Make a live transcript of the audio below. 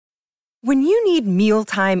When you need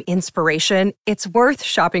mealtime inspiration, it's worth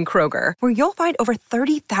shopping Kroger, where you'll find over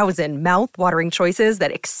 30,000 mouth-watering choices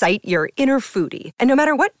that excite your inner foodie. And no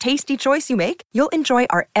matter what tasty choice you make, you'll enjoy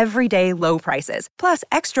our everyday low prices, plus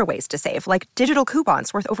extra ways to save, like digital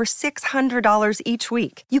coupons worth over $600 each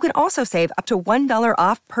week. You can also save up to $1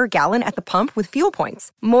 off per gallon at the pump with fuel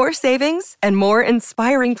points. More savings and more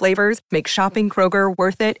inspiring flavors make shopping Kroger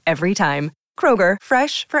worth it every time. Kroger,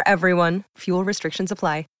 fresh for everyone. Fuel restrictions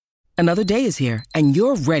apply. Another day is here, and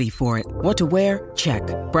you're ready for it. What to wear? Check.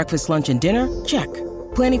 Breakfast, lunch, and dinner? Check.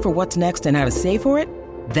 Planning for what's next and how to save for it?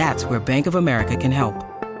 That's where Bank of America can help.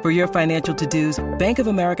 For your financial to-dos, Bank of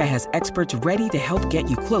America has experts ready to help get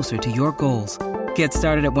you closer to your goals. Get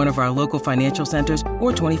started at one of our local financial centers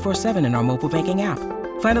or 24/7 in our mobile banking app.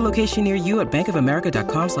 Find a location near you at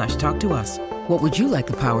bankofamerica.com/talktous. What would you like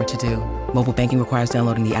the power to do? Mobile banking requires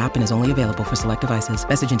downloading the app and is only available for select devices.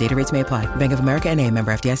 Message and data rates may apply. Bank of America N.A.,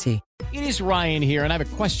 member FDIC. It is Ryan here, and I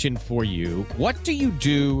have a question for you. What do you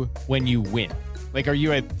do when you win? Like, are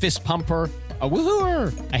you a fist pumper, a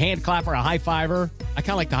woo-hooer, a hand clapper, a high-fiver? I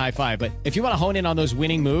kind of like the high-five, but if you want to hone in on those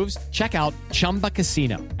winning moves, check out Chumba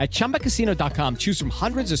Casino. At ChumbaCasino.com, choose from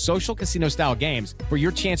hundreds of social casino-style games for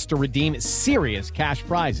your chance to redeem serious cash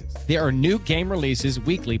prizes. There are new game releases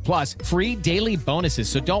weekly, plus free daily bonuses,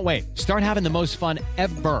 so don't wait. Start having the most fun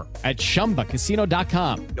ever at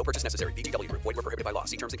ChumbaCasino.com. No purchase necessary. VGW Group. Void where prohibited by law.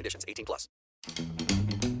 See terms and conditions. 18+.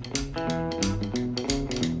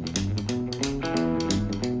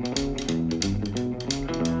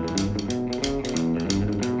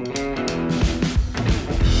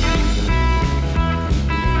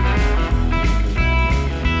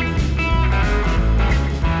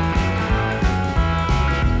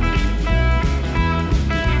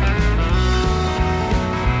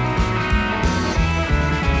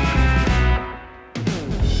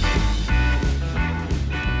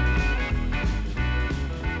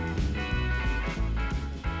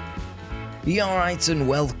 Alright, and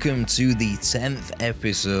welcome to the 10th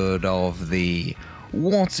episode of the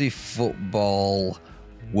What If Football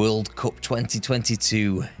World Cup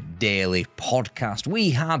 2022 Daily Podcast.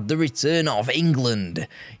 We had the return of England,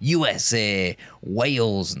 USA,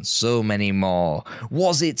 Wales, and so many more.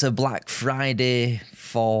 Was it a Black Friday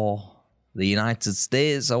for the United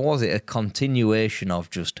States, or was it a continuation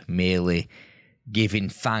of just merely giving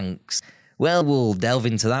thanks? Well, we'll delve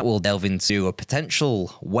into that. We'll delve into a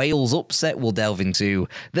potential Wales upset. We'll delve into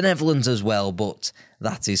the Netherlands as well, but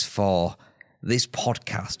that is for this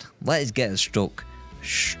podcast. Let's get stuck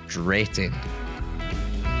straight in.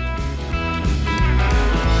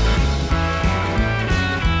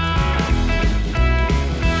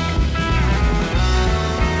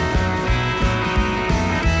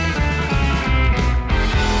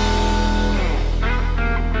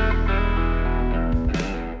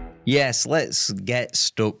 Yes, let's get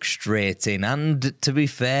stuck straight in. And to be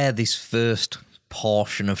fair, this first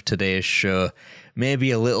portion of today's show may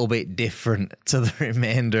be a little bit different to the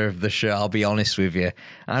remainder of the show, I'll be honest with you.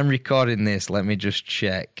 I'm recording this, let me just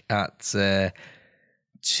check, at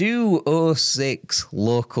 2:06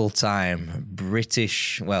 local time,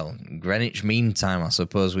 British, well, Greenwich Mean Time, I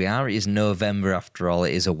suppose we are. It is November after all,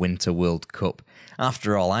 it is a Winter World Cup.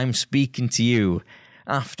 After all, I'm speaking to you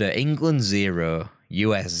after England 0,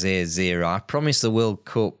 USA 0. I promise the World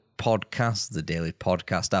Cup podcast, the daily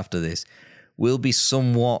podcast after this, will be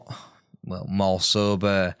somewhat, well, more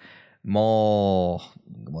sober, more,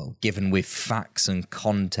 well, given with facts and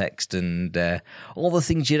context and all the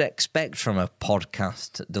things you'd expect from a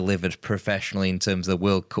podcast delivered professionally in terms of the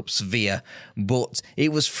World Cup sphere. But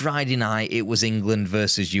it was Friday night, it was England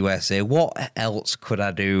versus USA. What else could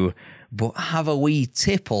I do but have a wee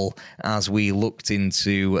tipple as we looked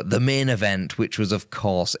into the main event, which was, of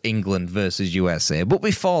course, England versus USA. But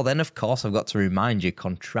before then, of course, I've got to remind you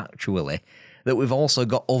contractually that we've also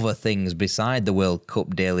got other things beside the World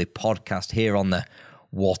Cup Daily Podcast here on the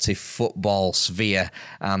What If Football sphere,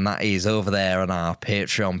 and that is over there on our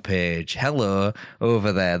Patreon page. Hello,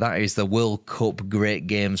 over there. That is the World Cup Great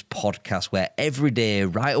Games Podcast, where every day,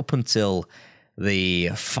 right up until the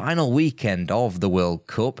final weekend of the World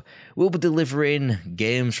Cup, we'll be delivering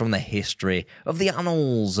games from the history of the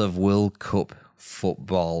annals of World Cup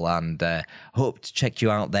football, and hope to check you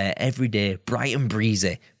out there every day, bright and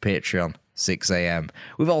breezy, Patreon, 6 a.m.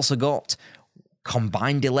 We've also got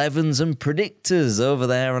combined 11s and predictors over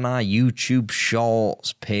there on our YouTube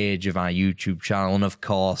Shorts page of our YouTube channel, and of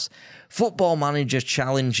course, Football Manager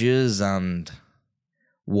challenges and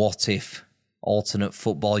what if alternate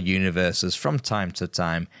football universes from time to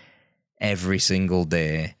time every single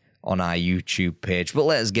day on our YouTube page. But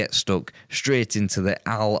let's get stuck straight into the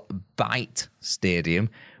Al Bayt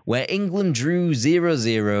Stadium, where England drew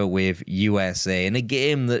 0-0 with USA in a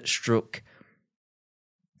game that struck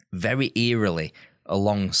very eerily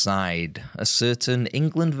alongside a certain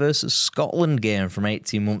England versus Scotland game from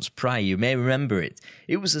 18 months prior. You may remember it.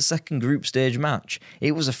 It was a second group stage match.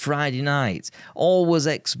 It was a Friday night. All was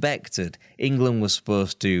expected. England was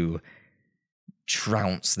supposed to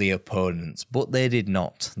trounce the opponents, but they did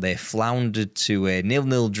not. They floundered to a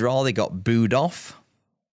 0-0 draw. They got booed off.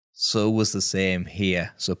 So was the same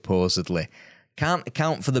here, supposedly. Can't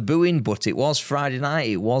account for the booing, but it was Friday night.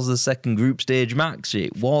 It was the second group stage match.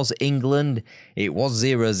 It was England. It was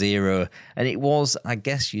 0-0. And it was, I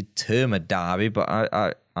guess you'd term a derby,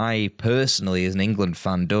 but I personally, as an England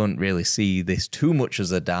fan, don't really see this too much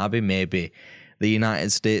as a derby. Maybe the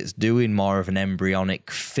United States doing more of an embryonic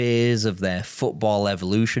phase of their football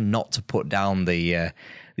evolution, not to put down the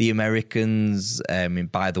Americans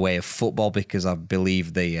by the way of football, because I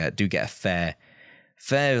believe they do get a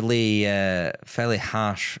fairly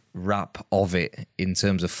harsh rap of it in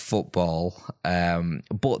terms of football,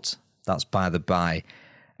 but that's by the by.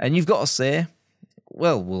 And you've got to say,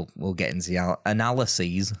 well, we'll get into the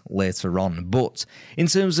analyses later on, but in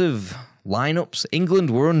terms of lineups, England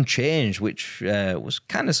were unchanged, which was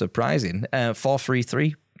kind of surprising.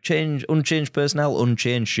 4-3-3. Unchanged personnel,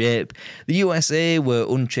 unchanged shape. The USA were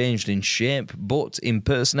unchanged in shape, but in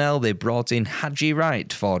personnel they brought in Haji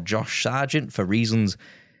Wright for Josh Sargent for reasons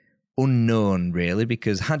unknown, really,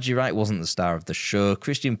 because Haji Wright wasn't the star of the show.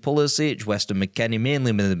 Christian Pulisic, Weston McKennie,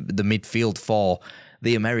 mainly the midfield for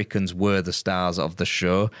the Americans, were the stars of the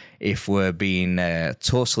show, if we're being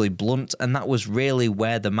totally blunt, and that was really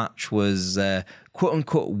where the match was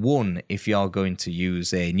quote-unquote won, if you're going to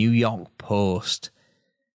use a New York Post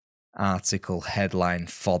article headline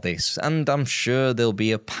for this, and I'm sure there'll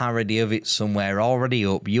be a parody of it somewhere already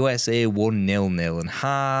up. USA won 0-0, and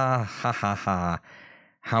ha,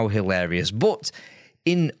 how hilarious. But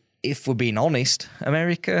if we're being honest,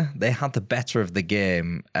 America, they had the better of the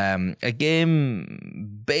game. A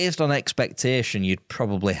game based on expectation, you'd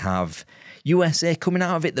probably have USA coming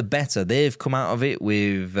out of it the better. They've come out of it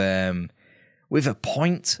with a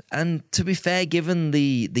point, and to be fair, given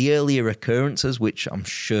the earlier occurrences, which I'm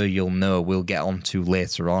sure you'll know we'll get onto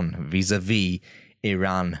later on, vis-a-vis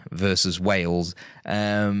Iran versus Wales,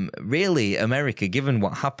 really, America, given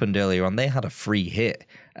what happened earlier on, they had a free hit,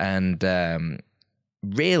 and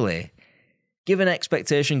really, given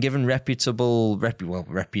expectation, given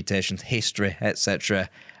reputations, history, etc.,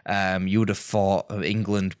 you would have thought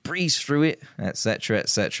England breezed through it, etc.,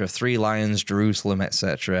 etc., 3 Lions, Jerusalem,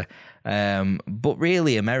 etc., but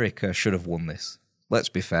really, America should have won this. Let's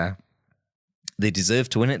be fair. They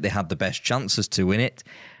deserved to win it. They had the best chances to win it.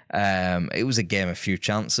 It was a game of few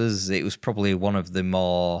chances. It was probably one of the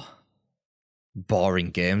more boring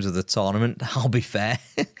games of the tournament, I'll be fair,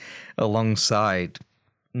 alongside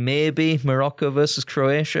maybe Morocco versus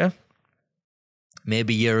Croatia.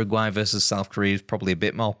 Maybe Uruguay versus South Korea is probably a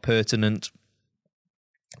bit more pertinent.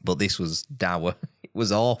 But this was dour. It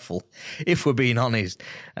was awful, if we're being honest.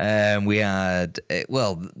 We had,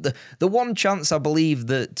 the one chance I believe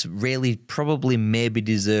that really probably maybe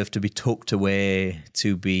deserved to be tucked away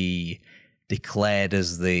to be declared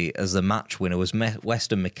as the match winner was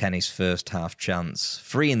Weston McKennie's first half chance.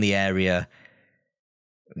 Free in the area.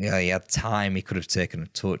 Yeah, he had time. He could have taken a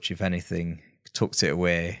touch, if anything. Tucked it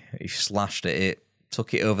away. He slashed at it,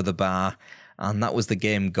 took it over the bar, and that was the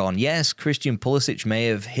game gone. Yes, Christian Pulisic may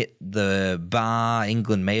have hit the bar.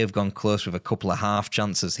 England may have gone close with a couple of half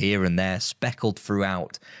chances here and there, speckled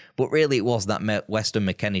throughout. But really, it was that Weston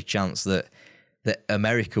McKennie chance that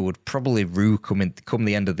America would probably rue come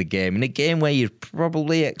the end of the game. In a game where you'd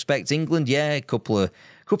probably expect England, a couple of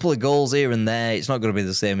goals here and there. It's not going to be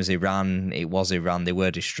the same as Iran. It was Iran. They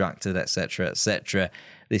were distracted, etc., etc.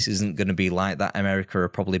 This isn't going to be like that. America are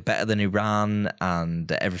probably better than Iran and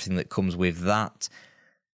everything that comes with that.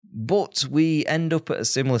 But we end up at a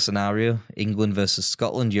similar scenario. England versus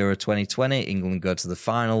Scotland, Euro 2020. England go to the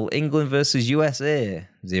final. England versus USA,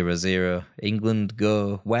 0-0. England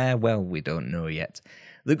go where? Well, we don't know yet.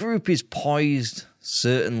 The group is poised,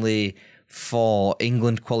 certainly, for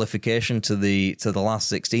England qualification to the last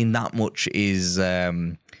 16. That much is...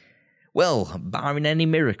 barring any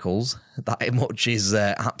miracles, that much is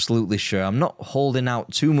absolutely sure. I'm not holding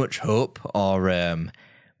out too much hope or,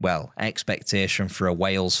 expectation for a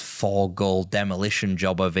Wales 4-goal demolition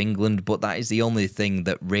job of England, but that is the only thing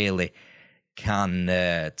that really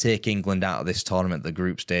can take England out of this tournament, the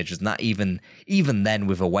group stages. And that even then,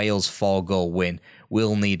 with a Wales 4-goal win,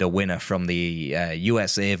 we'll need a winner from the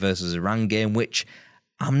USA versus Iran game, which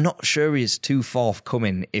I'm not sure he's too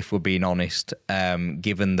forthcoming, if we're being honest,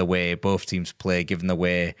 given the way both teams play, given the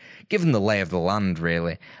lay of the land,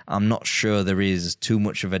 really. I'm not sure there is too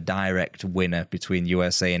much of a direct winner between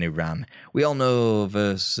USA and Iran. We all know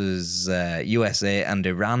versus USA and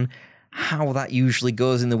Iran how that usually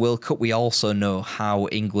goes in the World Cup. We also know how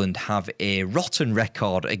England have a rotten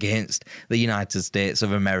record against the United States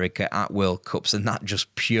of America at World Cups, and that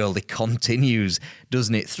just purely continues,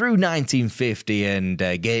 doesn't it? Through 1950 and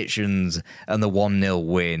Gaetjens and the 1-0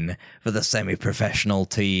 win for the semi-professional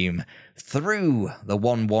team, through the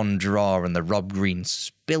 1-1 draw and the Rob Green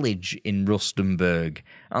spillage in Rustenburg,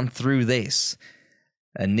 and through this,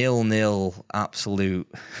 a 0-0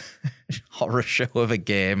 absolute horror show of a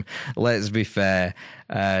game, let's be fair.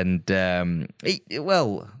 And, let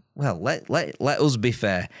us be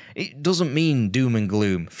fair. It doesn't mean doom and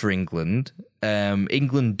gloom for England.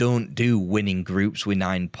 England don't do winning groups with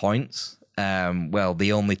 9 points.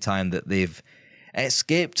 The only time that they've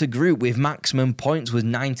escaped a group with maximum points was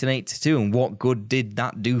 1982. And what good did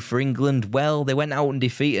that do for England? Well, they went out and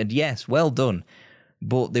defeated, yes, well done.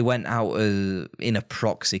 But they went out in a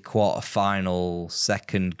proxy quarter-final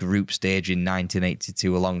second group stage in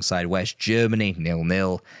 1982 alongside West Germany,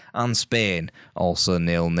 0-0, and Spain, also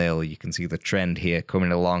 0-0. You can see the trend here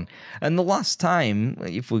coming along. And the last time,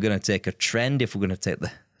 if we're going to take a trend, if we're going to take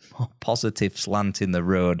the more positive slant in the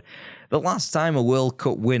road, the last time a World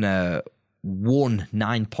Cup winner won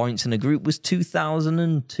 9 points in a group was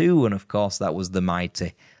 2002, and of course that was the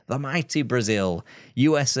mighty Brazil.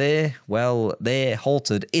 USA, well, they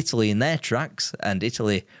halted Italy in their tracks, and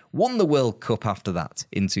Italy won the World Cup after that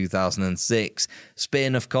in 2006.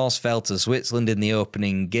 Spain, of course, fell to Switzerland in the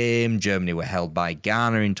opening game. Germany were held by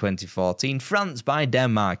Ghana in 2014. France by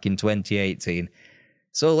Denmark in 2018.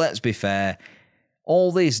 So let's be fair.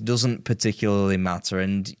 All this doesn't particularly matter,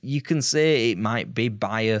 and you can say it might be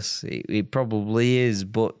bias. It probably is,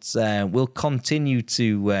 but we'll continue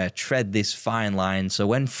to tread this fine line. So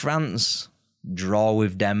when France draw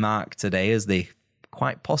with Denmark today, as they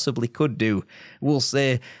quite possibly could do, we'll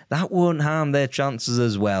say that won't harm their chances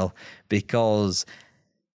as well, because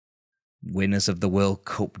winners of the World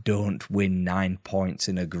Cup don't win 9 points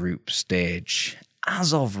in a group stage,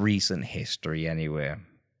 as of recent history anyway.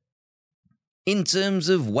 In terms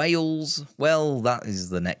of Wales, well, that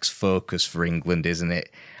is the next focus for England, isn't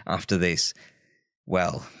it? After this,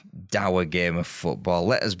 well, dour game of football,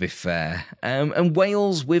 let us be fair. And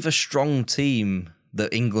Wales, with a strong team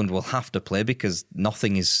that England will have to play, because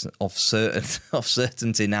nothing is of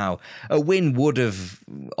certainty now. A win would have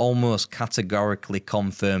almost categorically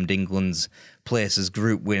confirmed England's place as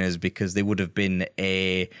group winners, because they would have been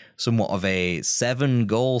somewhat of a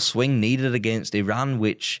 7-goal swing needed against Iran,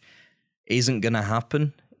 which isn't going to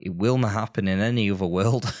happen. It will not happen in any other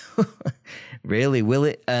world. Really, will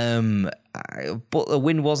it? But the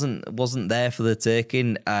win wasn't there for the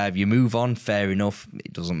taking. If you move on, fair enough.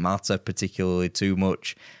 It doesn't matter particularly too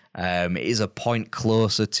much. It is a point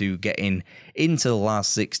closer to getting into the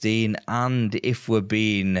last 16. And if we're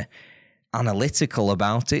being analytical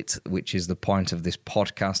about it, which is the point of this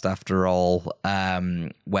podcast after all,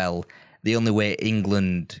 the only way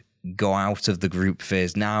England go out of the group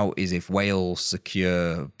phase now is if Wales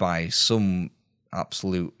secure, by some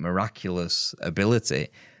absolute miraculous ability,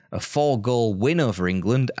 a 4-goal win over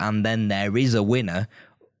England, and then there is a winner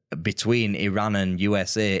between Iran and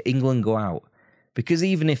USA, England go out. Because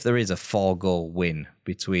even if there is a 4-goal win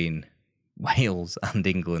between Wales and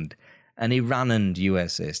England, and Iran and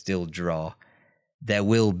USA still draw, there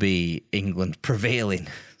will be England prevailing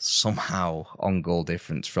somehow on goal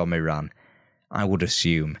difference from Iran, I would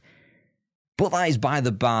assume. But that is by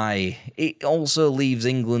the by. It also leaves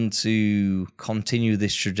England to continue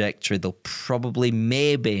this trajectory. They'll probably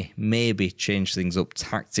maybe change things up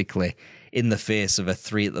tactically in the face of a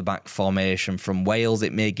 3-at-the-back formation from Wales.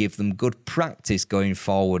 It may give them good practice going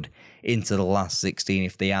forward into the last 16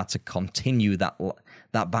 if they are to continue that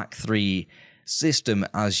back three system,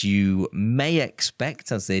 as you may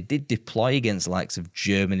expect, as they did deploy against the likes of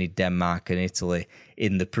Germany, Denmark and Italy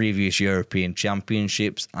in the previous European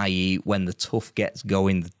Championships, i.e. when the tough gets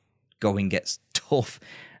going, the going gets tough,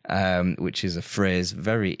 which is a phrase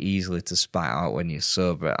very easily to spat out when you're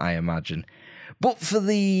sober, I imagine. But for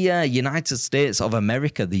the United States of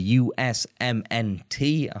America, the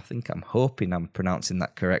USMNT, I think I'm hoping I'm pronouncing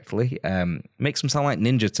that correctly, makes them sound like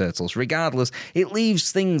Ninja Turtles. Regardless, it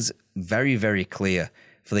leaves things very, very clear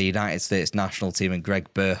for the United States national team and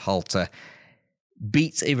Greg Berhalter.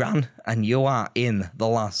 Beat Iran and you are in the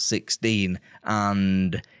last 16,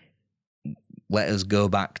 and let us go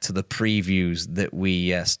back to the previews that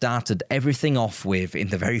we started everything off with in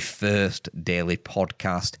the very first daily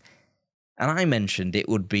podcast. And I mentioned it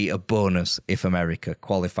would be a bonus if America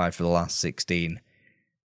qualified for the last 16.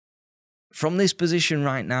 From this position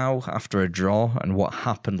right now, after a draw and what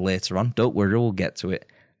happened later on, don't worry, we'll get to it,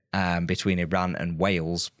 between Iran and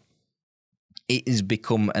Wales, it has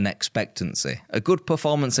become an expectancy. A good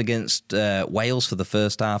performance against Wales for the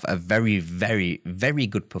first half, a very, very, very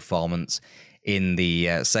good performance in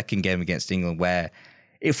the second game against England, where,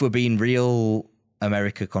 if we're being real,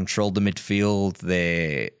 America controlled the midfield,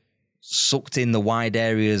 they sucked in the wide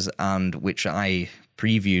areas, and which I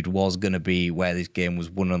previewed was going to be where this game was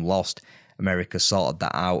won and lost. America sorted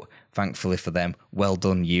that out, thankfully for them. Well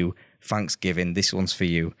done, you. Thanksgiving, this one's for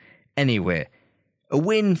you. Anyway, a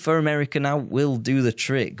win for America now will do the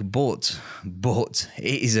trick, but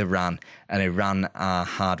it is Iran, and Iran are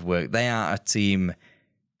hard work. They are a team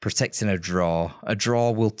protecting a draw. A draw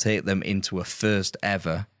will take them into a first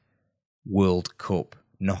ever World Cup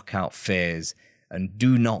knockout phase. And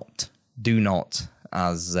do not,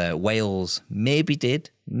 as Wales maybe did,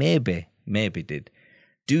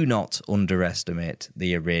 do not underestimate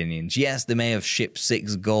the Iranians. Yes, they may have shipped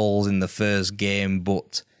 6 goals in the first game,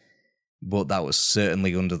 but that was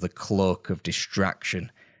certainly under the cloak of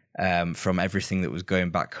distraction from everything that was going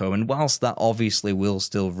back home. And whilst that obviously will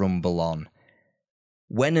still rumble on,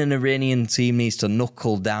 when an Iranian team needs to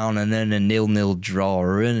knuckle down and earn a 0-0 draw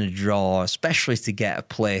or earn a draw, especially to get a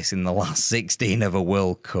place in the last 16 of a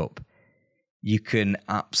World Cup, you can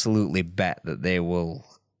absolutely bet that they will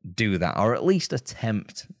do that, or at least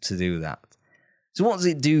attempt to do that. So what does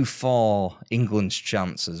it do for England's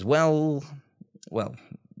chances? Well,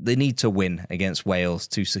 they need to win against Wales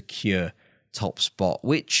to secure top spot,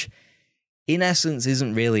 which in essence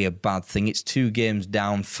isn't really a bad thing. It's 2 games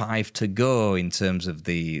down, 5 to go in terms of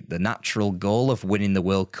the natural goal of winning the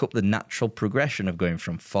World Cup, the natural progression of going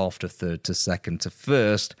from 4th to 3rd to 2nd to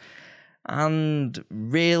 1st. And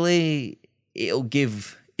really, it'll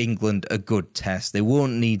give England a good test. They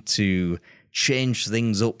won't need to change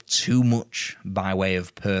things up too much by way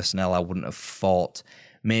of personnel, I wouldn't have thought.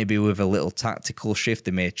 Maybe with a little tactical shift,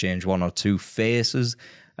 they may change 1 or 2 faces.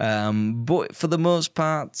 But for the most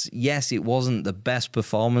part, yes, it wasn't the best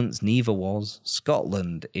performance. Neither was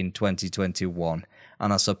Scotland in 2021.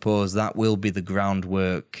 And I suppose that will be the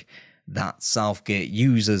groundwork that Southgate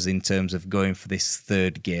uses in terms of going for this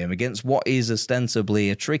 3rd game against what is ostensibly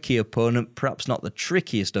a tricky opponent, perhaps not the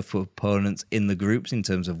trickiest of opponents in the groups in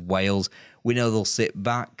terms of Wales. We know they'll sit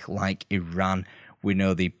back like Iran. We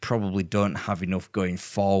know they probably don't have enough going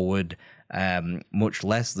forward, much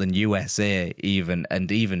less than USA even,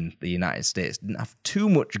 and even the United States didn't have too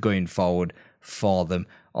much going forward for them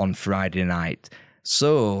on Friday night.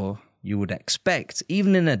 So you would expect,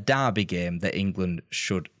 even in a derby game, that England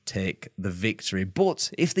should take the victory.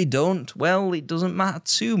 But if they don't, well, it doesn't matter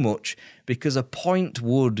too much, because a point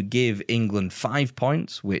would give England 5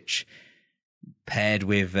 points, which, paired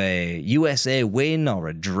with a USA win or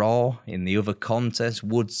a draw in the other contest,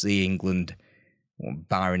 would see England,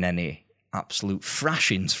 barring any absolute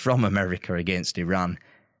thrashings from America against Iran,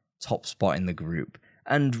 top spot in the group.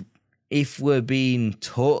 And if we're being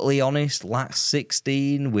totally honest, last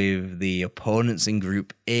 16 with the opponents in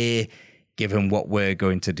Group A, given what we're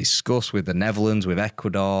going to discuss with the Netherlands, with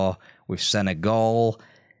Ecuador, with Senegal,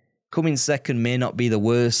 coming second may not be the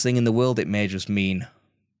worst thing in the world. It may just mean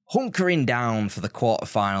hunkering down for the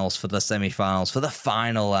quarterfinals, for the semi-finals, for the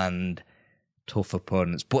final, and tough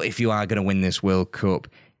opponents. But if you are going to win this World Cup,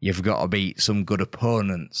 you've got to beat some good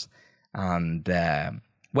opponents. And,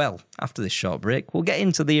 well, after this short break, we'll get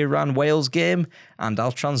into the Iran-Wales game, and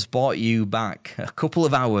I'll transport you back a couple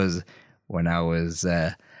of hours when I was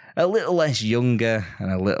a little less younger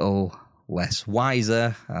and a little less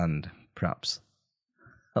wiser and perhaps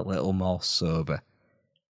a little more sober.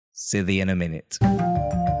 See thee in a minute.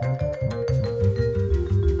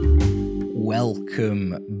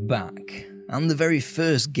 Welcome back. And the very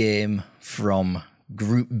first game from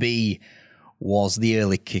Group B was the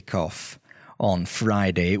early kickoff on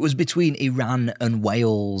Friday. It was between Iran and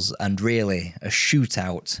Wales, and really a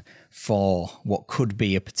shootout for what could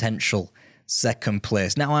be a potential second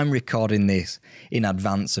place. Now, I'm recording this in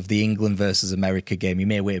advance of the England versus America game. You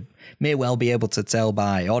may well be able to tell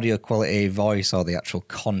by audio quality, voice, or the actual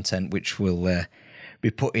content, which will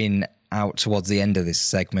be putting out towards the end of this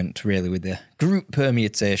segment, really, with the group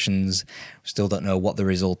permutations. We still don't know what the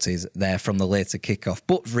result is there from the later kickoff.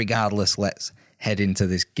 But regardless, let's head into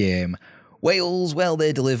this game. Wales, well,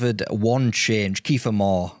 they delivered one change. Kiefer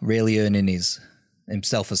Moore really earning his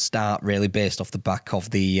himself a start, really, based off the back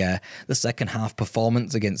of the second half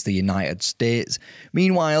performance against the United States.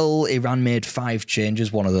 Meanwhile, Iran made 5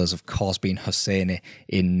 changes, one of those, of course, being Hosseini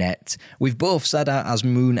in net. We've both said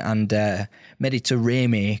Azmoun and Mehdi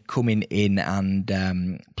Taremi coming in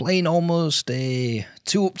and playing almost a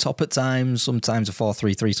 2 up top at times, sometimes a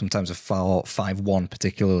 4-3-3, sometimes a 4-5-1,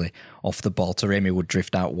 particularly off the ball. Taremi would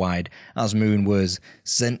drift out wide. Azmoun was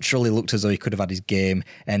centrally, looked as though he could have had his game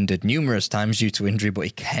ended numerous times due to injury, but he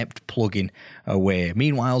kept plugging away.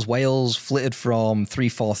 Meanwhile, Wales flitted from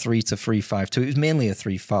 3-4-3 to 3-5-2. It was mainly a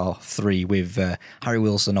 3-4-3 with Harry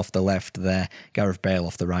Wilson off the left there, Gareth Bale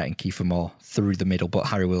off the right, and Kiefer Moore through the middle. But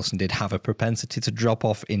Harry Wilson did have a propensity to drop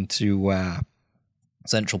off into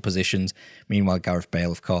central positions. Meanwhile, Gareth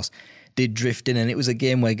Bale, of course, did drift in, and it was a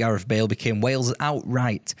game where Gareth Bale became Wales'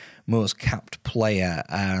 outright most capped player.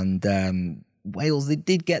 And Wales, they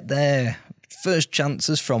did get their first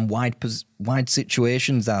chances from wide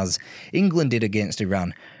situations, as England did against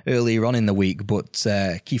Iran earlier on in the week, but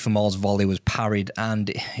Kiefer Moore's volley was parried,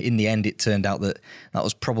 and in the end it turned out that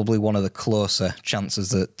was probably one of the closer chances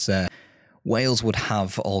that Wales would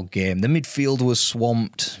have all game. The midfield was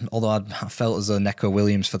swamped, although I felt as though Neco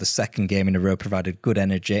Williams for the second game in a row provided good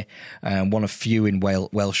energy. One of few in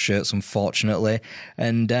Welsh shirts, unfortunately.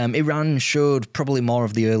 And Iran showed probably more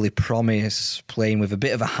of the early promise, playing with a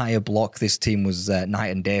bit of a higher block. This team was night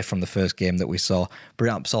and day from the first game that we saw.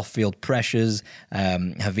 Perhaps off-field pressures.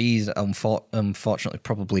 Hafiz, unfortunately,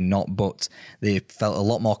 probably not, but they felt a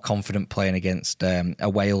lot more confident playing against a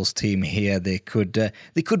Wales team here. They could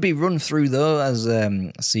be run through, though, as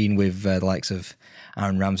seen with the likes of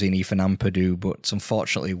Aaron Ramsey and Ethan Ampadu, but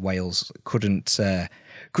unfortunately Wales couldn't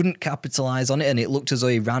capitalise on it, and it looked as though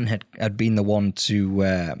Iran had been the one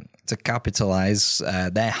to capitalise.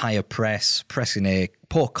 Their higher pressing a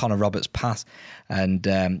poor Connor Roberts pass and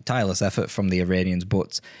tireless effort from the Iranians,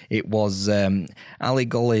 but it was Ali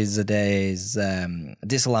Golizadeh's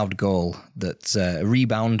disallowed goal, that a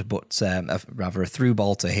rebound, but rather a through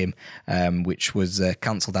ball to him, which was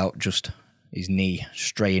cancelled out just his knee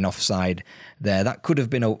straying offside there. That should have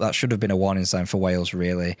been a warning sign for Wales,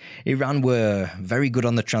 really. Iran were very good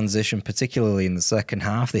on the transition, particularly in the second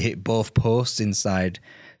half. They hit both posts inside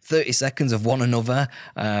 30 seconds of one another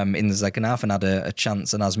in the second half, and had a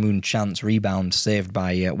chance, an Azmoun chance rebound saved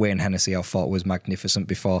by Wayne Hennessy, I thought was magnificent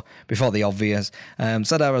before the obvious.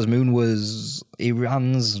 Sardar Azmoun was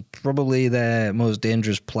Iran's probably their most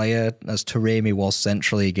dangerous player, as Taremi was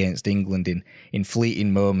centrally against England in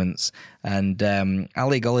fleeting moments. And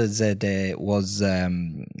Ali Golizadeh was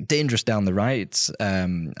dangerous down the right,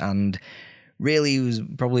 and really, it was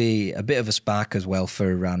probably a bit of a spark as well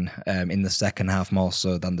for Iran in the second half, more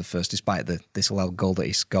so than the first, despite the disallowed goal that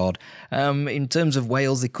he scored. In terms of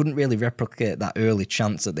Wales, they couldn't really replicate that early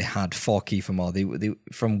chance that they had for Kiefer Moore. They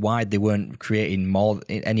from wide, they weren't creating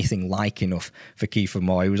anything like enough for Kiefer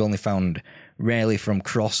Moore. He was only found rarely from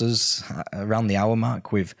crosses around the hour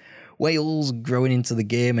mark, with Wales growing into the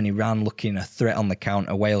game and Iran looking a threat on the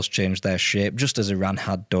counter. Wales changed their shape, just as Iran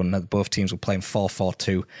had done. Both teams were playing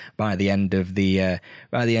 4-4-2 by the end of the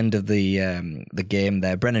game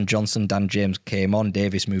there. Brennan Johnson, Dan James came on. Ben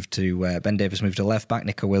Davies moved to left back,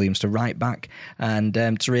 Neco Williams to right back, and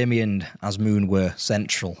Taremi and Azmoun were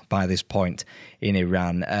central by this point in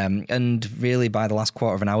Iran. And really, by the last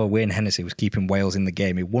quarter of an hour, Wayne Hennessy was keeping Wales in the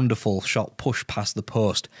game. A wonderful shot pushed past the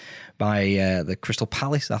post by the Crystal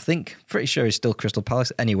Palace, I think. Pretty sure he's still Crystal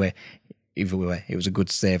Palace. Anyway, either way, it was a good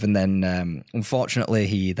save. And then, unfortunately,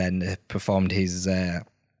 he then performed his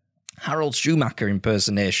Harold Schumacher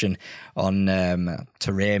impersonation on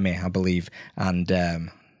Taremi, I believe,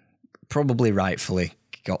 and probably rightfully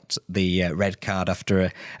got the red card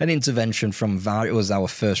after an intervention from VAR. It was our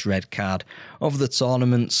first red card of the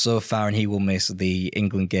tournament so far, and he will miss the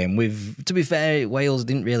England game. To be fair, Wales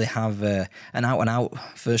didn't really have an out-and-out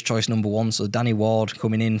first choice number one, so Danny Ward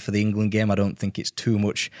coming in for the England game, I don't think it's too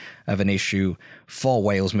much of an issue for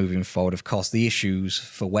Wales moving forward. Of course, the issues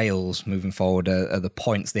for Wales moving forward are the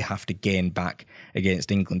points they have to gain back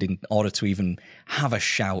against England in order to even have a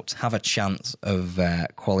chance of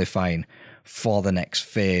qualifying for the next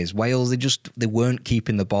phase. Wales, they weren't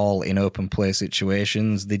keeping the ball in open play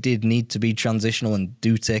situations. They did need to be transitional and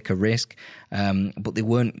do take a risk, but they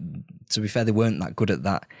weren't, to be fair, they weren't that good at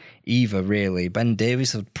that either, really. Ben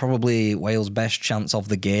Davies had probably Wales' best chance of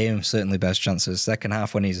the game, certainly best chance of the second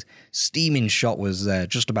half, when his steaming shot was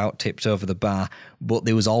just about tipped over the bar, but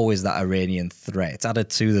there was always that Iranian threat. Added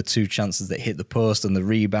to the two chances that hit the post and the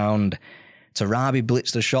rebound, Tarabi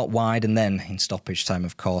blitzed a shot wide, and then in stoppage time,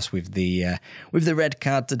 of course, with the red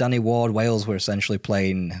card to Danny Ward, Wales were essentially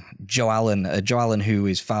playing Joe Allen, who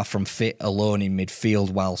is far from fit, alone in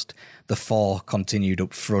midfield, whilst the four continued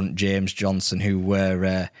up front. James Johnson, who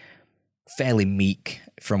were fairly meek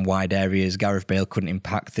from wide areas. Gareth Bale couldn't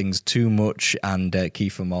impact things too much, and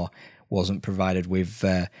Kiefer Moore wasn't provided with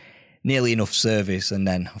nearly enough service. And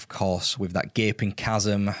then, of course, with that gaping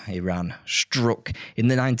chasm, Iran struck in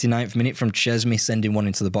the 99th minute from Chesney, sending one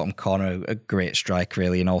into the bottom corner. A great strike,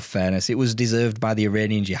 really, in all fairness. It was deserved by the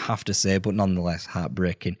Iranians, you have to say, but nonetheless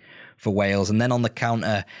heartbreaking for Wales. And then on the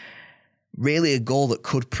counter, really a goal that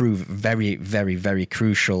could prove very, very, very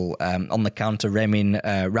crucial. On the counter, Remin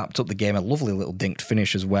wrapped up the game, a lovely little dinked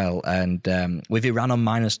finish as well. And with Iran on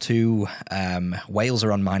 -2, Wales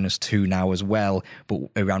are on -2 now as well, but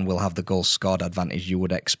Iran will have the goal scored advantage you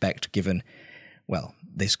would expect, given, well,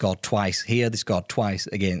 they scored twice here, they scored twice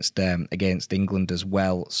against England as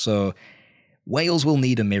well. So Wales will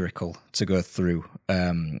need a miracle to go through,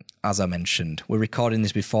 as I mentioned. We're recording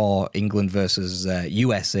this before England versus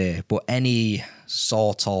USA, but any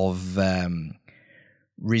sort of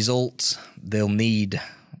result, they'll need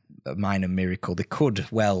a minor miracle. They could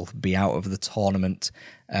well be out of the tournament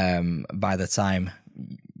by the time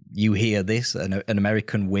you hear this. An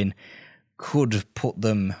American win could put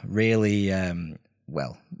them really...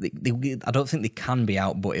 I don't think they can be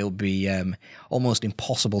out, but it'll be almost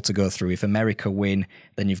impossible to go through. If America win,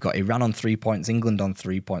 then you've got Iran on 3 points, England on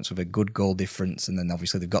 3 points with a good goal difference, and then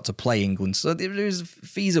obviously they've got to play England. So there is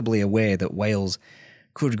feasibly a way that Wales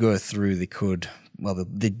could go through.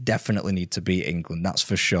 They definitely need to beat England, that's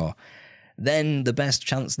for sure. Then the best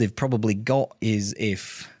chance they've probably got is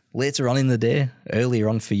if... later on in the day, earlier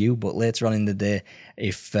on for you, but later on in the day,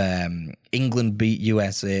 if England beat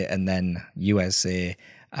USA and then USA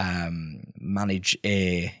manage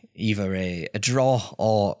either a draw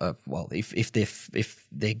or if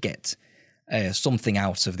they get something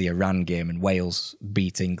out of the Iran game and Wales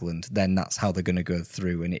beat England, then that's how they're going to go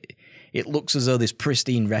through. And it looks as though this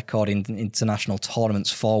pristine record in international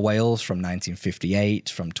tournaments for Wales from 1958,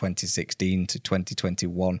 from 2016 to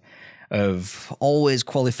 2021, of always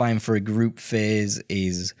qualifying for a group phase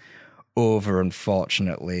is over,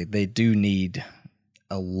 unfortunately. They do need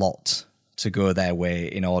a lot to go their way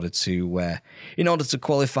in order to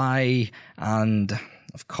qualify. And,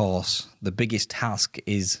 of course, the biggest task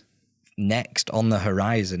is next on the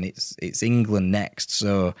horizon. It's England next.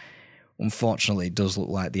 So, unfortunately, it does look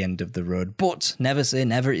like the end of the road. But never say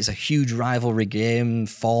never. It's a huge rivalry game.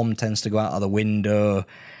 Form tends to go out of the window.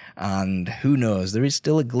 And who knows, there is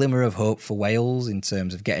still a glimmer of hope for Wales in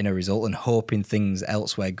terms of getting a result and hoping things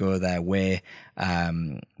elsewhere go their way.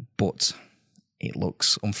 But it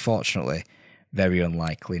looks, unfortunately, very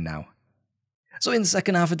unlikely now. So in the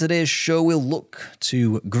second half of today's show, we'll look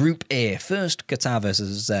to Group A. First, Qatar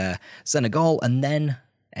versus Senegal, and then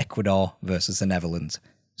Ecuador versus the Netherlands.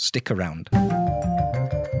 Stick around.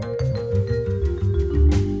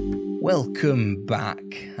 Welcome back,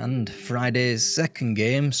 and Friday's second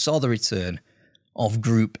game saw the return of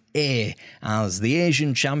Group A as the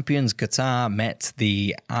Asian champions Qatar met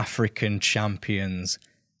the African champions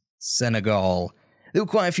Senegal. There were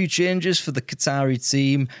quite a few changes for the Qatari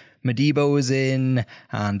team. Madiba was in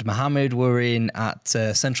and Mohamed were in at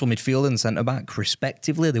central midfield and centre-back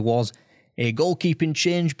respectively. There was a goalkeeping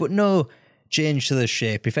change, but no change to the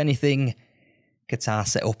shape. If anything, Qatar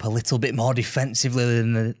set up a little bit more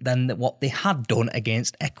defensively than what they had done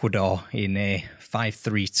against Ecuador in a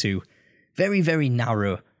 5-3-2. Very, very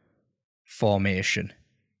narrow formation.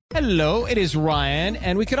 Hello, it is Ryan,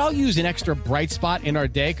 and we could all use an extra bright spot in our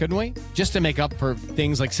day, couldn't we? Just to make up for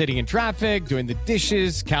things like sitting in traffic, doing the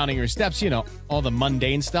dishes, counting your steps, all the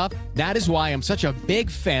mundane stuff. That is why I'm such a big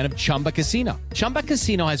fan of Chumba Casino. Chumba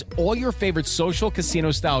Casino has all your favorite social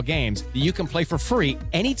casino-style games that you can play for free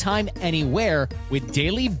anytime, anywhere with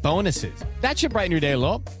daily bonuses. That should brighten your day a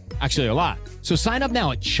little. Actually, a lot. So sign up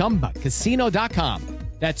now at ChumbaCasino.com.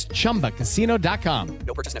 That's ChumbaCasino.com.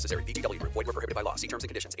 No purchase necessary. VGW Group. Void where prohibited by law. See terms and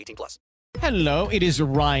conditions. 18+. Hello, it is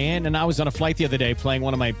Ryan, and I was on a flight the other day playing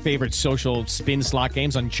one of my favorite social spin slot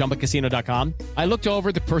games on ChumbaCasino.com. I looked over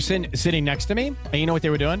at the person sitting next to me, and you know what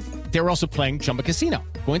they were doing? They were also playing Chumba Casino.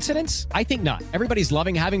 Coincidence? I think not. Everybody's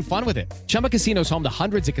loving having fun with it. Chumba Casino is home to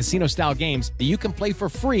hundreds of casino-style games that you can play for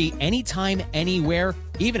free anytime, anywhere,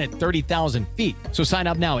 even at 30,000 feet. So sign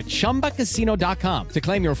up now at ChumbaCasino.com to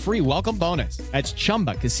claim your free welcome bonus. That's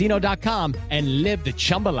ChumbaCasino.com and live the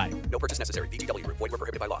Chumba life. No purchase necessary. VGW Group. Void where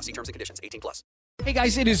prohibited by law. See terms and conditions. 18+. Hey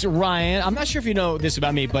guys, it is Ryan. I'm not sure if you know this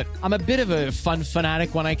about me, but I'm a bit of a fun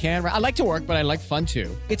fanatic when I can. I like to work, but I like fun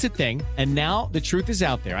too. It's a thing. And now the truth is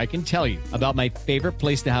out there. I can tell you about my favorite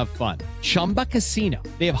place to have fun. Chumba Casino.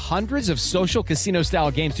 They have hundreds of social casino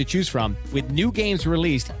style games to choose from with new games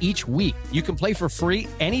released each week. You can play for free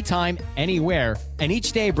anytime, anywhere. And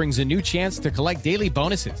each day brings a new chance to collect daily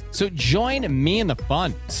bonuses. So join me in the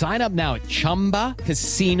fun. Sign up now at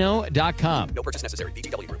ChumbaCasino.com. No purchase necessary.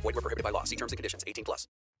 VGW Group. Void where prohibited by law. See terms and conditions. 18+.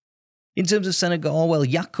 In terms of Senegal, well,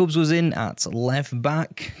 Jakobs was in at left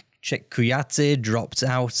back. Cheick Kouyaté dropped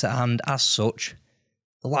out, and as such,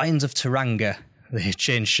 the Lions of Teranga, they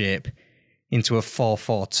changed shape into a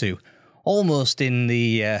 4-4-2. Almost in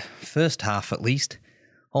the first half, at least.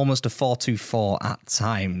 Almost a 4-2-4 at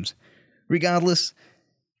times. Regardless,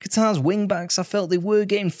 Qatar's wing-backs, I felt they were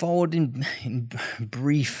getting forward in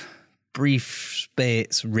brief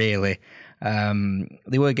spates, really.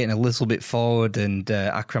 They were getting a little bit forward, and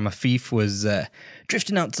Akram Afif was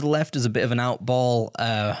drifting out to the left as a bit of an out ball.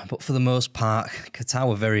 But for the most part, Qatar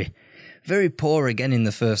were very, very poor again in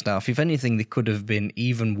the first half. If anything, they could have been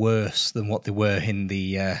even worse than what they were in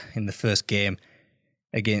the first game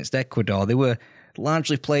against Ecuador. They were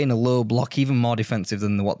largely playing a low block, even more defensive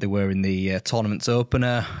than what they were in the tournament's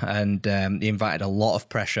opener, and they invited a lot of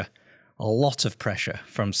pressure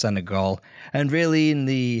from Senegal. And really,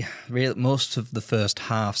 in most of the first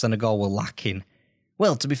half, Senegal were lacking.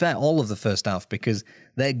 Well, to be fair, all of the first half, because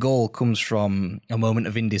their goal comes from a moment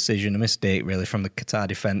of indecision, a mistake, really, from the Qatar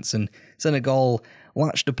defence. And Senegal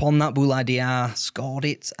latched upon that. Boulaye Dia scored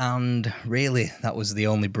it, and really, that was the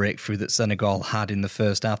only breakthrough that Senegal had in the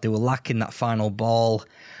first half. They were lacking that final ball,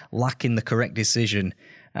 lacking the correct decision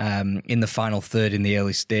in the final third in the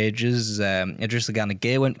early stages. Idrissa Gana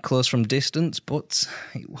Gueye went close from distance, but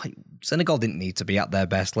Senegal didn't need to be at their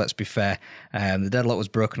best, let's be fair. The deadlock was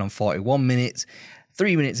broken on 41 minutes.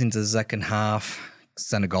 3 minutes into the second half,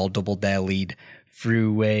 Senegal doubled their lead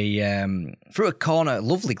through a corner,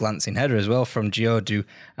 lovely glancing header as well from Djordje,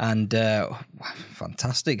 and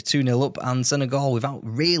fantastic 2-0 up, and Senegal without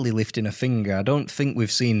really lifting a finger. I don't think we've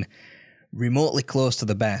seen remotely close to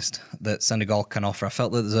the best that Senegal can offer. I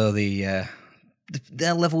felt that though their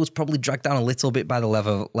level was probably dragged down a little bit by the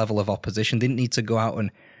level of opposition. Didn't need to go out and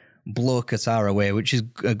blow Qatar away, which is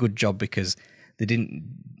a good job because they didn't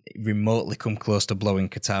remotely come close to blowing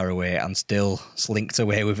Qatar away and still slinked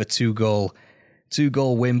away with a two-goal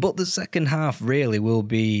win. But the second half really will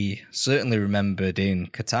be certainly remembered in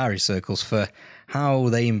Qatari circles for how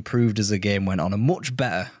they improved as the game went on. A much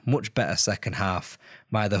better second half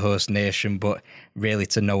by the host nation, but really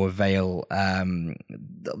to no avail.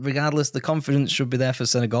 Regardless, the confidence should be there for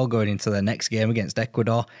Senegal going into their next game against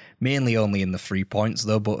Ecuador, mainly only in the 3 points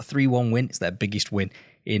though, but a 3-1 win. It's their biggest win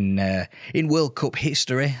in World Cup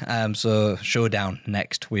history. So showdown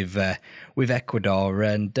next with Ecuador.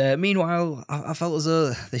 And meanwhile, I felt as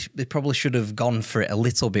though they probably should have gone for it a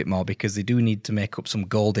little bit more, because they do need to make up some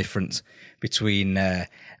goal difference between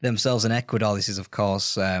themselves and Ecuador. This is, of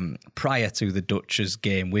course, prior to the Dutch's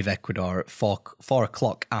game with Ecuador at 4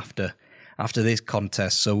 o'clock after this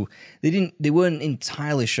contest. So they weren't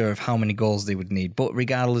entirely sure of how many goals they would need. But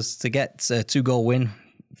regardless, to get a 2-goal win,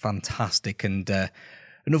 fantastic. And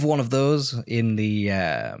another one of those in the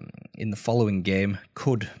following game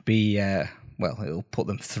could be it'll put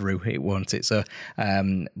them through, it won't it? So,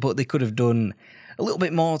 but they could have done a little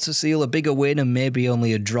bit more to seal a bigger win, and maybe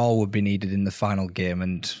only a draw would be needed in the final game.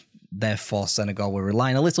 And therefore, Senegal were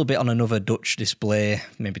relying a little bit on another Dutch display,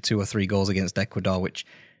 maybe 2 or 3 goals against Ecuador, which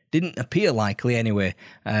didn't appear likely anyway,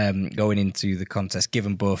 going into the contest,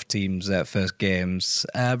 given both teams' first games.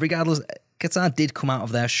 Regardless, Qatar did come out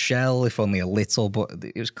of their shell, if only a little, but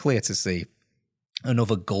it was clear to see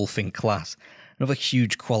another gulfing class, another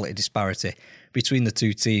huge quality disparity between the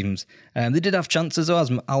two teams. They did have chances though, as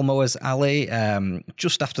Almoez Ali,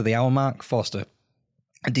 just after the hour mark, forced a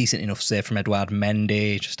decent enough save from Edouard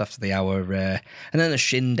Mendy just after the hour, and then a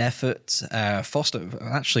shinned effort. Foster,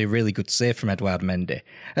 actually a really good save from Edouard Mendy.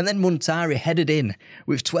 And then Muntari headed in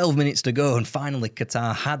with 12 minutes to go, and finally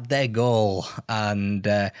Qatar had their goal. And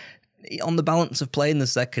on the balance of play in the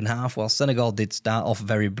second half, while Senegal did start off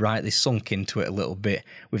very bright, they sunk into it a little bit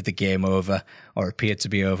with the game over, or appeared to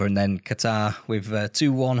be over. And then Qatar with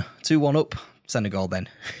 2-1 up. Senegal then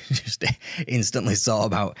just instantly thought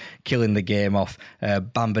about killing the game off.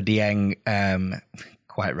 Bamba Dieng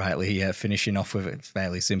quite rightly finishing off with a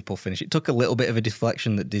fairly simple finish. It took a little bit of a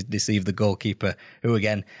deflection that did deceive the goalkeeper, who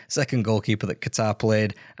again, second goalkeeper that Qatar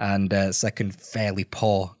played, and second fairly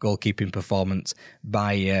poor goalkeeping performance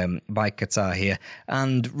by Qatar here.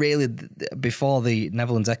 And really, before the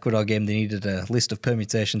Netherlands-Ecuador game, they needed a list of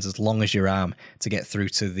permutations as long as your arm to get through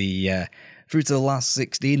to the last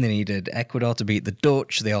 16. They needed Ecuador to beat the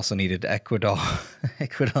Dutch. They also needed Ecuador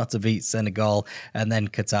to beat Senegal, and then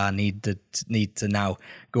Qatar need to now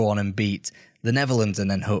go on and beat the Netherlands and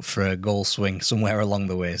then hope for a goal swing somewhere along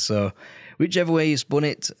the way. So whichever way you spun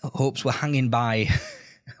it, hopes were hanging by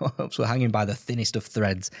the thinnest of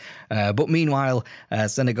threads. But meanwhile,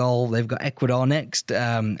 Senegal, they've got Ecuador next.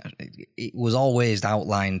 It was always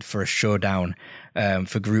outlined for a showdown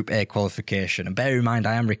for Group A qualification. And bear in mind,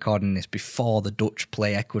 I am recording this before the Dutch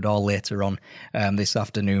play Ecuador later on this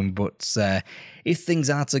afternoon. But if things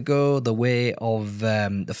are to go the way of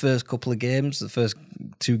the first couple of games, the first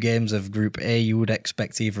 2 games of Group A, you would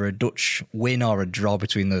expect either a Dutch win or a draw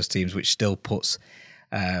between those teams, which still puts...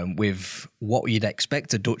 with what you'd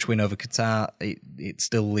expect, a Dutch win over Qatar, it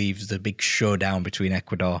still leaves the big showdown between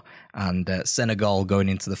Ecuador and Senegal going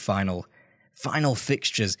into the final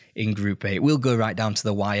fixtures in Group A. It will go right down to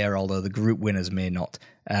the wire, although the group winners may not.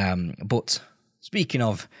 But speaking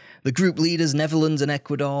of the group leaders, Netherlands and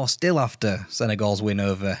Ecuador, still after Senegal's win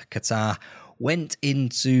over Qatar, went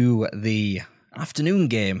into the afternoon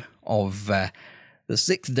game of... the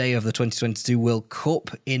 6th day of the 2022 World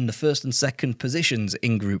Cup in the first and second positions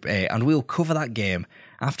in Group A, and we'll cover that game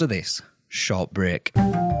after this short break.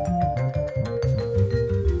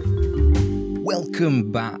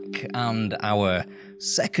 Welcome back, and our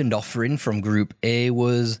second offering from Group A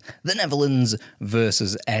was the Netherlands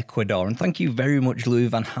versus Ecuador, and thank you very much, Louis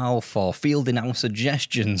van Gaal, for fielding our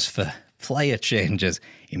suggestions for player changes.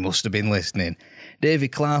 He must have been listening.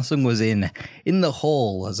 David Klaassen was in the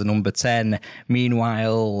hole as a number 10.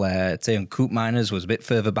 Meanwhile, Teun Koopmeiners was a bit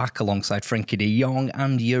further back alongside Frenkie de Jong,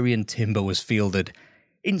 and Jurrien Timber was fielded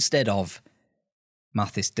instead of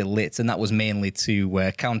Matthijs de Ligt, and that was mainly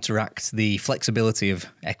to counteract the flexibility of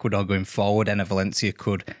Ecuador going forward. Enner Valencia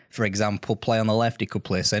could, for example, play on the left. He could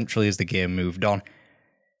play centrally as the game moved on.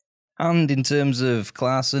 And in terms of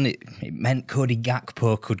Klaassen, it meant Cody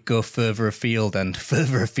Gakpo could go further afield, and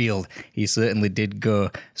further afield he certainly did go,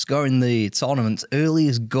 scoring the tournament's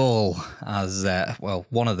earliest goal as,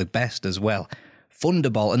 one of the best as well.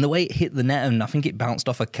 Thunderball, and the way it hit the net, and I think it bounced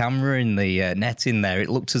off a camera in the net in there, it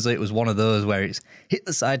looked as though it was one of those where it's hit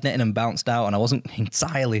the side netting and bounced out, and I wasn't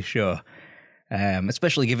entirely sure.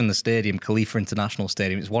 Especially given the stadium, Khalifa International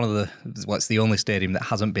Stadium, it's the only stadium that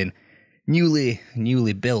hasn't been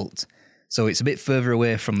newly built, so it's a bit further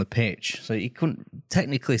away from the pitch, so you couldn't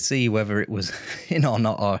technically see whether it was in or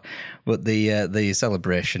not, but the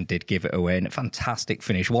celebration did give it away, and a fantastic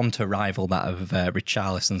finish, one to rival that of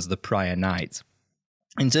Richarlison's the prior night.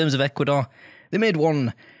 In terms of Ecuador, they made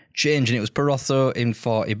one change, and it was Parotho in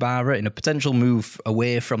for Ibarra in a potential move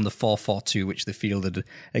away from the 4-4-2 which they fielded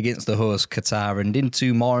against the host Qatar, and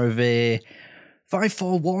into more of a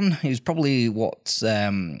 5-4-1. It was probably what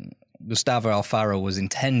Gustavo Alfaro was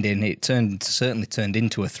intending. It certainly turned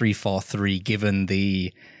into a 3-4-3, given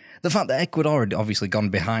the fact that Ecuador had obviously gone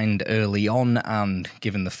behind early on, and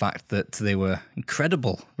given the fact that they were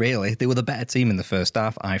incredible, really. They were the better team in the first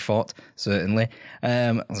half, I thought, certainly.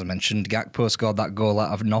 As I mentioned, Gakpo scored that goal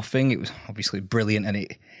out of nothing. It was obviously brilliant, and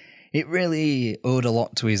it really owed a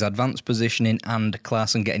lot to his advanced positioning and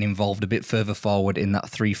Klaassen getting involved a bit further forward in that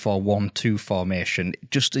 3-4-1-2 formation.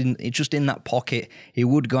 Just in that pocket, he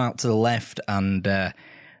would go out to the left, and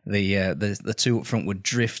the two up front would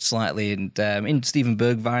drift slightly. And in Steven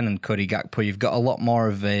Bergwijn and Cody Gakpo, you've got a lot more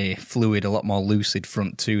of a fluid, a lot more lucid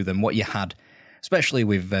front two than what you had, especially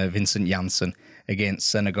with Vincent Janssen against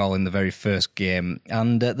Senegal in the very first game.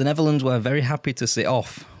 And the Netherlands were very happy to sit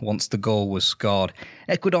off once the goal was scored.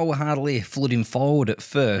 Ecuador were hardly flooding forward at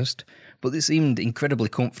first, but they seemed incredibly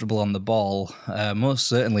comfortable on the ball, most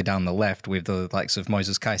certainly down the left, with the likes of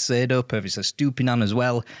Moises Caicedo, Pervis Estupiñán as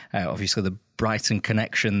well, obviously the Brighton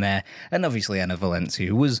connection there, and obviously Enner Valencia,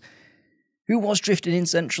 who was drifting in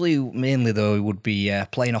centrally, mainly though he would be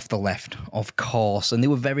playing off the left, of course, and they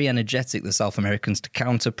were very energetic, the South Americans, to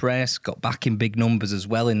counter-press, got back in big numbers as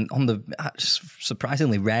well, on the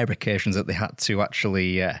surprisingly rare occasions that they had to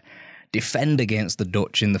actually defend against the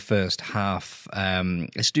Dutch in the first half.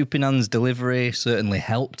 Estupiñán's delivery certainly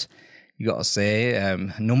helped, you got to say. A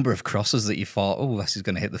number of crosses that you thought, oh, this is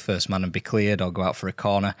going to hit the first man and be cleared or go out for a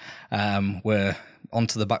corner, were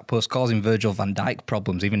onto the back post, causing Virgil van Dijk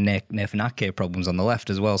problems, even Nathan Ake problems on the left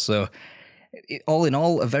as well. So all in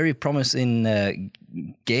all, a very promising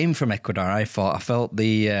game from Ecuador, I thought. I felt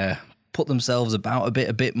they put themselves about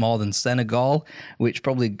a bit more than Senegal, which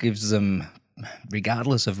probably gives them,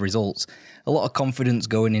 regardless of results, a lot of confidence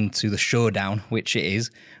going into the showdown, which it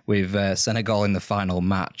is, with Senegal in the final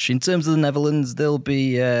match. In terms of the Netherlands, they'll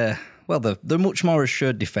be, they're much more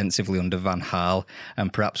assured defensively under Van Gaal,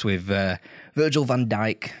 and perhaps with Virgil van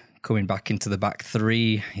Dijk coming back into the back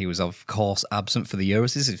three. He was, of course, absent for the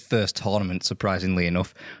Euros. This is his first tournament, surprisingly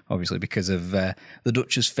enough, obviously because of the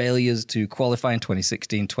Dutch's failures to qualify in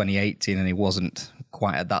 2016, 2018, and he wasn't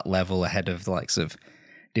quite at that level ahead of the likes of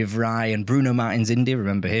De Vrij and Bruno Martins Indy.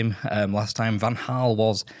 Remember him last time? Van Gaal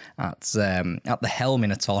was at the helm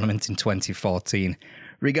in a tournament in 2014.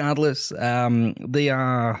 Regardless, they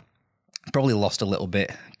are probably lost a little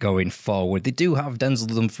bit going forward. They do have Denzel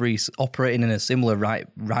Dumfries operating in a similar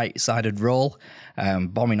right-sided role,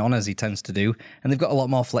 bombing on as he tends to do, and they've got a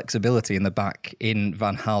lot more flexibility in the back in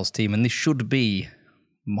Van Gaal's team, and they should be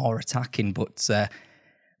more attacking, but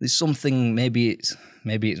there's something, maybe it's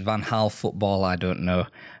Van Gaal football, I don't know.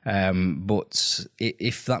 But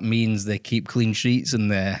if that means they keep clean sheets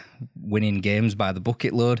and they're winning games by the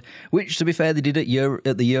bucket load, which, to be fair, they did at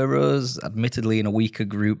the Euros, admittedly in a weaker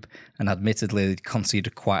group, and admittedly they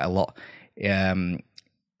conceded quite a lot. Then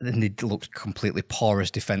they looked completely porous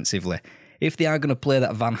defensively. If they are going to play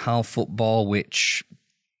that Van Gaal football, which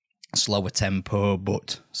slower tempo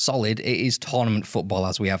but solid, it is tournament football,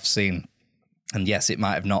 as we have seen. And yes, it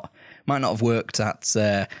might not have worked at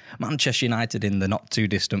Manchester United in the not too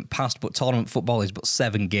distant past, but tournament football is but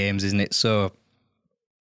 7 games, isn't it? So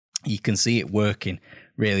you can see it working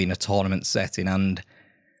really in a tournament setting, and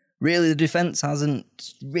really the defence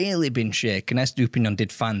hasn't really been shaken. Estupiñán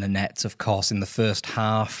did find the net, of course, in the first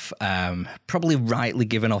half, probably rightly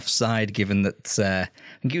given offside, given that I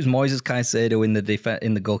think it was Moises Caicedo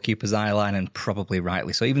in the goalkeeper's eye line, and probably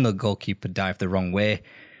rightly so, even though the goalkeeper dived the wrong way.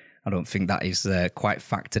 I don't think that is quite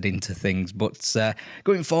factored into things. But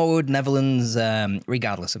going forward, Netherlands,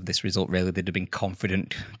 regardless of this result, really, they'd have been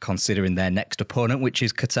confident considering their next opponent, which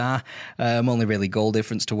is Qatar. Only really goal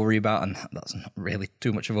difference to worry about, and that's not really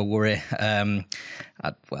too much of a worry.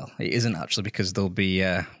 Well, it isn't actually, because they'll be,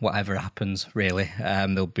 whatever happens, really,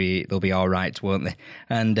 they'll be all right, won't they?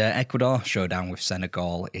 And Ecuador, showdown with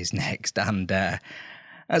Senegal, is next. And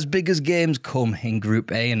as big as games come in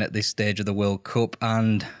Group A and at this stage of the World Cup,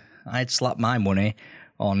 and I'd slap my money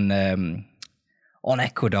on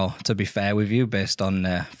Ecuador, to be fair with you, based on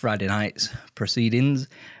Friday night's proceedings.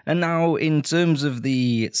 And now, in terms of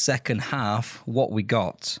the second half, what we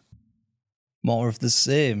got, more of the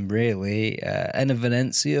same, really. Enner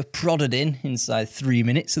Valencia prodded inside 3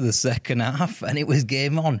 minutes of the second half, and it was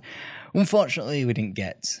game on. Unfortunately, we didn't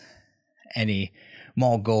get any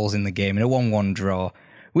more goals in the game, in a 1-1 draw,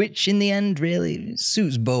 which in the end really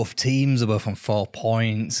suits both teams. They're both on 4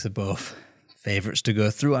 points. They're both favourites to go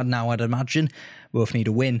through. I'd imagine. Both need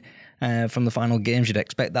a win from the final games. You'd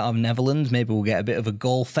expect that of Netherlands. Maybe we'll get a bit of a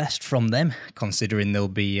goal fest from them, considering they'll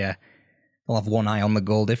have one eye on the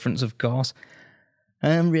goal difference, of course.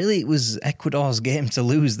 Really, it was Ecuador's game to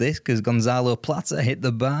lose this, because Gonzalo Plata hit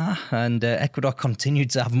the bar, and Ecuador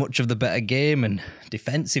continued to have much of the better game, and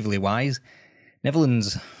defensively wise,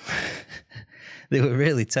 Netherlands... They were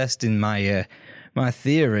really testing my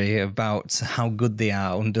theory about how good they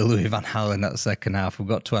are under Louis van Gaal in that second half. We've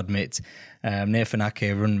got to admit, Nathan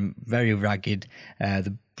Ake run very ragged.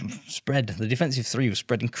 The defensive three was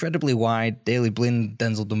spread incredibly wide. Daley Blind,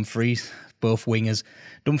 Denzel Dumfries, both wingers.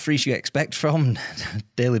 Dumfries you expect from,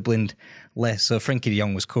 Daley Blind less. So Frenkie de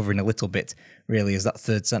Jong was covering a little bit, really, as that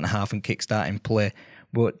third centre-half and kick-starting play.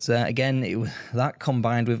 But again, that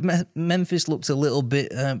combined with Memphis looked a little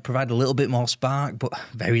bit, provided a little bit more spark, but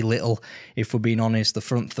very little, if we're being honest. The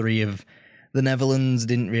front three of the Netherlands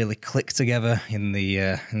didn't really click together in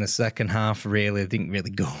the second half, really. They didn't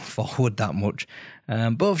really go forward that much.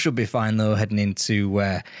 Both should be fine, though, heading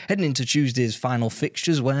into Tuesday's final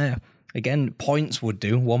fixtures, where, again, points would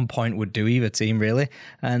do. 1 point would do either team, really.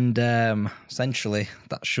 And essentially,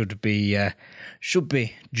 that should be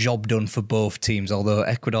job done for both teams, although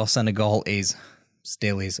Ecuador-Senegal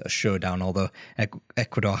still is a showdown, although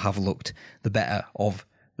Ecuador have looked the better of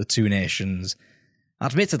the two nations,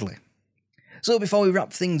 admittedly. So before we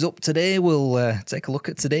wrap things up today, we'll take a look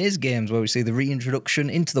at today's games, where we see the reintroduction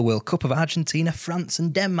into the World Cup of Argentina, France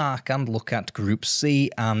and Denmark, and look at Group C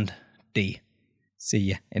and D. See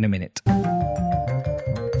you in a minute.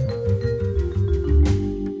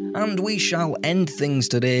 And we shall end things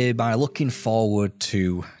today by looking forward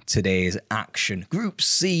to today's action. Group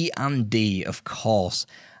C and D, of course,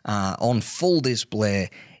 are on full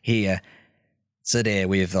display here. today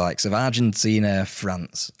with the likes of Argentina,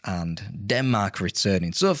 France, and Denmark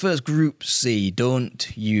returning. So first, Group C,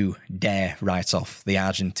 don't you dare write off the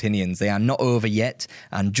Argentinians. They are not over yet,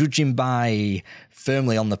 and judging by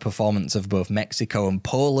firmly on the performance of both Mexico and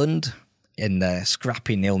Poland in the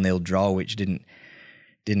scrappy 0-0 draw, which didn't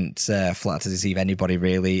flat to deceive anybody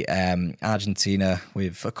really. Argentina,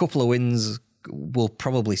 with a couple of wins, will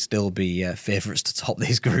probably still be favourites to top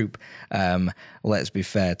this group. Let's be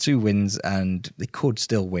fair, 2 wins and they could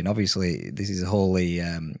still win. Obviously, this is wholly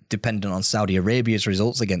dependent on Saudi Arabia's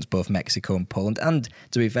results against both Mexico and Poland. And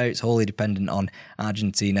to be fair, it's wholly dependent on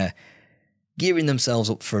Argentina gearing themselves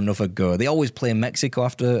up for another go. They always play Mexico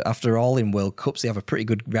after all in World Cups. They have a pretty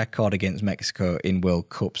good record against Mexico in World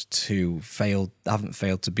Cups too. Haven't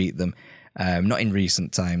failed to beat them. Not in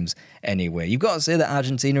recent times anyway. You've got to say that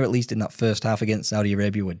Argentina, at least in that first half against Saudi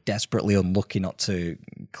Arabia, were desperately unlucky not to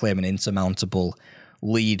claim an insurmountable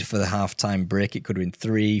lead for the halftime break. It could have been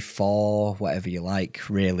 3-4, whatever you like,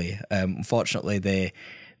 really. Unfortunately,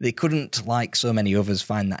 they couldn't, like so many others,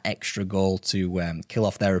 find that extra goal to kill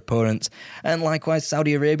off their opponents. And likewise,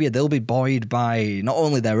 Saudi Arabia, they'll be buoyed by not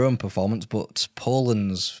only their own performance, but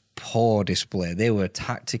Poland's poor display. They were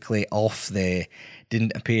tactically off. They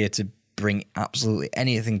didn't appear to bring absolutely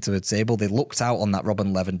anything to the table. They looked out on that Robert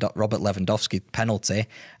Lewandowski penalty,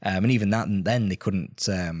 and even that, and then they couldn't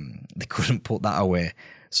put that away.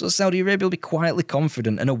 So Saudi Arabia will be quietly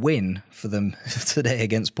confident, and a win for them today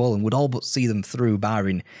against Poland would all but see them through,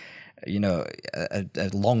 barring, a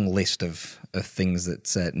long list of things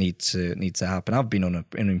that need to happen. I've been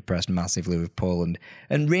unimpressed massively with Poland,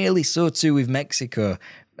 and really so too with Mexico,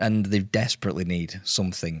 and they desperately need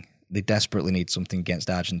something. They desperately need something against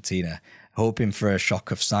Argentina, hoping for a shock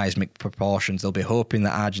of seismic proportions. They'll be hoping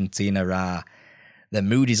that Argentina their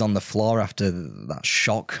mood is on the floor after that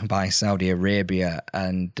shock by Saudi Arabia.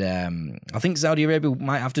 And I think Saudi Arabia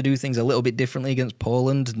might have to do things a little bit differently against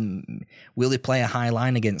Poland. Will they play a high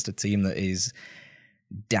line against a team that is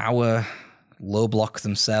dour, low block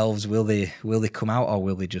themselves? Will they come out, or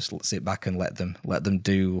will they just sit back and let them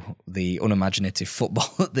do the unimaginative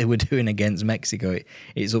football that they were doing against Mexico?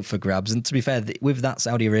 It's up for grabs. And to be fair, with that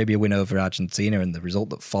Saudi Arabia win over Argentina and the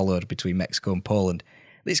result that followed between Mexico and Poland,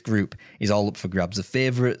 this group is all up for grabs. The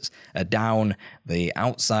favourites are down, the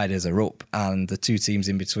outsiders are up, and the two teams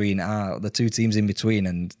in between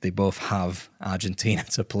and they both have Argentina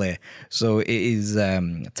to play. So it is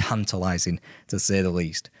tantalising, to say the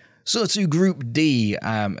least. So to Group D,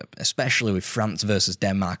 especially with France versus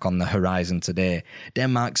Denmark on the horizon today.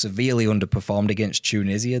 Denmark severely underperformed against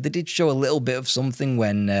Tunisia. They did show a little bit of something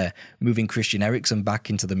when moving Christian Eriksen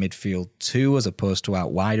back into the midfield too, as opposed to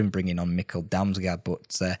out wide and bringing on Mikkel Damsgaard.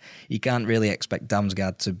 But you can't really expect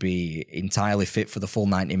Damsgaard to be entirely fit for the full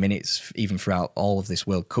 90 minutes, even throughout all of this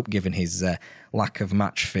World Cup, given his lack of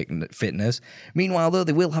match fitness. Meanwhile, though,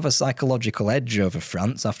 they will have a psychological edge over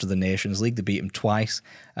France after the Nations League. They beat them twice.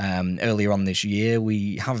 Earlier on this year,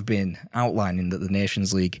 we have been outlining that the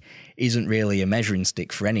Nations League isn't really a measuring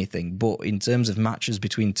stick for anything, but in terms of matches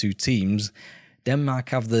between two teams, Denmark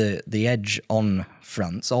have the edge on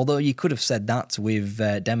France, although you could have said that with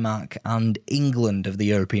Denmark and England of the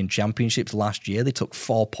European Championships last year. They took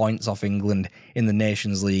 4 points off England in the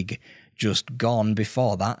Nations League just gone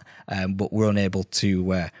before that, but were unable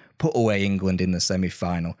to put away England in the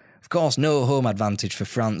semi-final. Of course, no home advantage for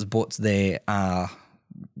France, but they are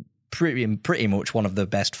pretty much one of the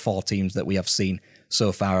best 4 teams that we have seen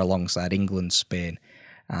so far, alongside England, Spain,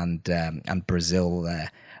 and Brazil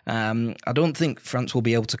there. I don't think France will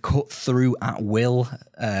be able to cut through at will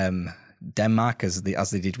Denmark as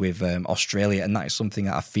they did with Australia, and that is something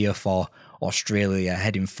that I fear for Australia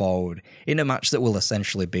heading forward in a match that will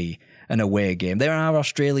essentially be an away game. There are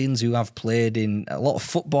Australians who have played in a lot of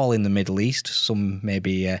football in the Middle East, some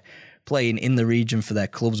maybe playing in the region for their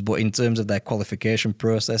clubs, but in terms of their qualification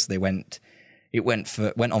process, it went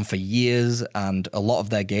on for years, and a lot of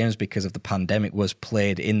their games, because of the pandemic, was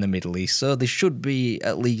played in the Middle East. So they should be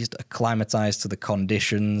at least acclimatized to the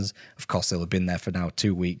conditions. Of course, they'll have been there for now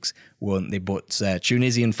 2 weeks, won't they? But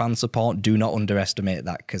Tunisian fan support, do not underestimate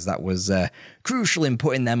that, because that was crucial in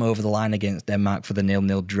putting them over the line against Denmark for the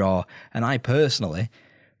 0-0 draw. And I personally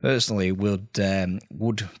would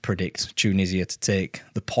predict Tunisia to take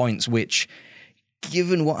the points, which,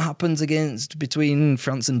 given what happens between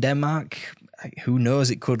France and Denmark, who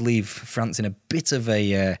knows, it could leave France in a bit of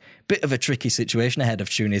a tricky situation ahead of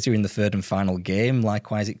Tunisia in the third and final game.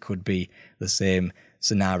 Likewise, it could be the same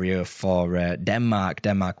scenario for Denmark.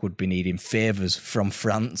 Denmark would be needing favours from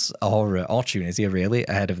France or Tunisia, really,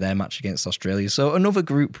 ahead of their match against Australia. So another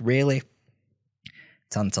group, really,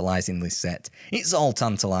 tantalisingly set. It's all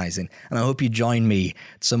tantalising, and I hope you join me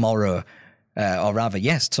tomorrow.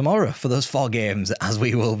 Tomorrow for those 4 games as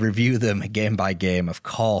we will review them game by game. Of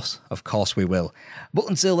course we will. But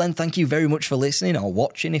until then, thank you very much for listening or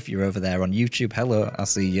watching. If you're over there on YouTube, hello, I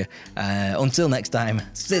see you. Until next time,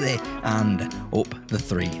 City and up the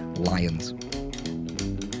 3 Lions.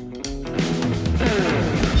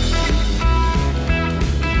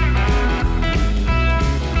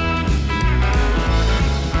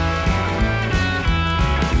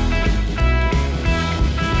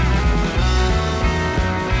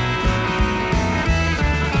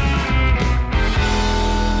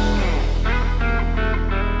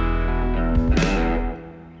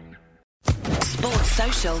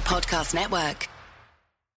 Podcast Network.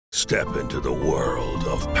 Step into the world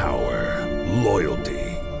of power, loyalty,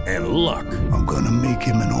 and luck. I'm gonna make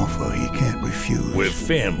him an offer he can't refuse. With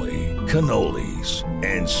family, cannolis,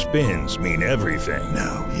 and spins mean everything.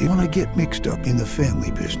 Now, you wanna get mixed up in the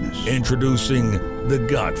family business. Introducing The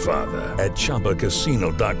Godfather at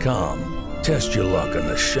ChumbaCasino.com. Test your luck in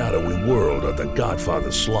the shadowy world of The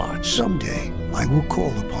Godfather slot. Someday, I will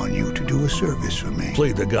call upon you to do a service for me.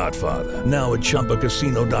 Play The Godfather, now at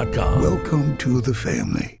ChumbaCasino.com. Welcome to the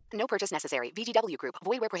family. No purchase necessary. VGW Group.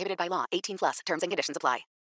 Void where prohibited by law. 18+. Terms and conditions apply.